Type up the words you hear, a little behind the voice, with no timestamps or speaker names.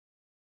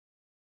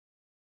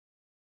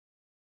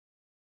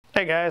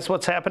Hey guys,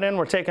 what's happening?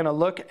 We're taking a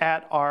look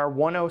at our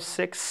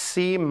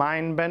 106C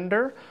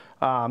Mindbender.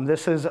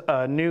 This is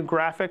a new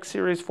graphic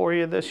series for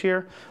you this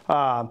year.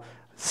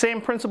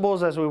 Same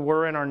principles as we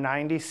were in our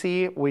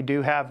 90C. We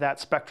do have that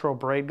spectral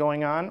braid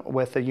going on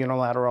with the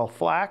unilateral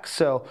flax.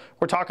 So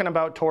we're talking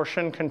about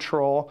torsion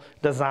control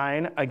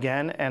design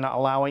again and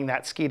allowing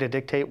that ski to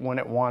dictate when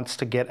it wants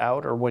to get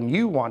out or when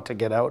you want to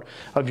get out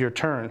of your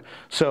turn.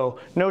 So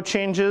no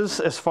changes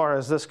as far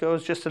as this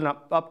goes, just an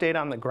update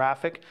on the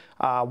graphic.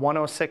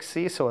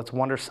 106C, so it's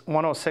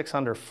 106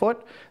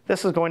 underfoot.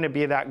 This is going to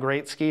be that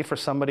great ski for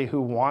somebody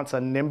who wants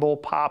a nimble,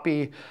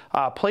 poppy,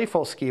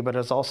 playful ski, but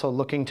is also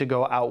looking to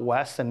go out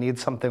west and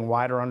needs something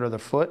wider under the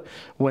foot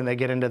when they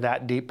get into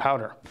that deep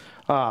powder.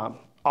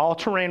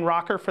 All-terrain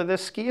rocker for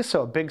this ski,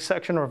 so a big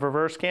section of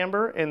reverse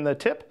camber in the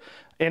tip,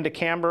 into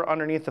camber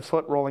underneath the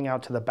foot rolling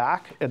out to the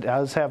back. It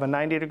does have a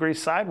 90-degree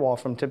sidewall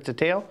from tip to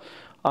tail,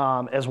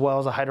 as well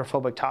as a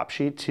hydrophobic top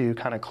sheet to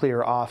kind of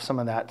clear off some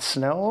of that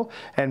snow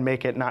and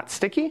make it not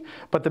sticky.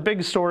 But the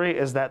big story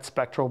is that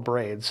spectral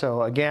braid.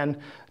 So again,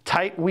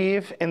 tight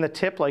weave in the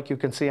tip like you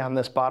can see on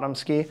this bottom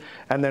ski,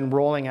 and then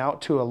rolling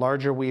out to a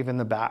larger weave in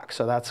the back.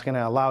 So that's going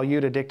to allow you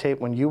to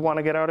dictate when you want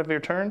to get out of your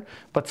turn,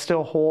 but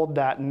still hold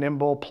that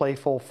nimble,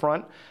 playful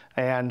front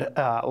and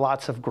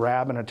lots of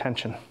grab and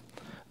attention.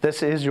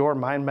 This is your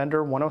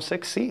Mindbender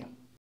 106C.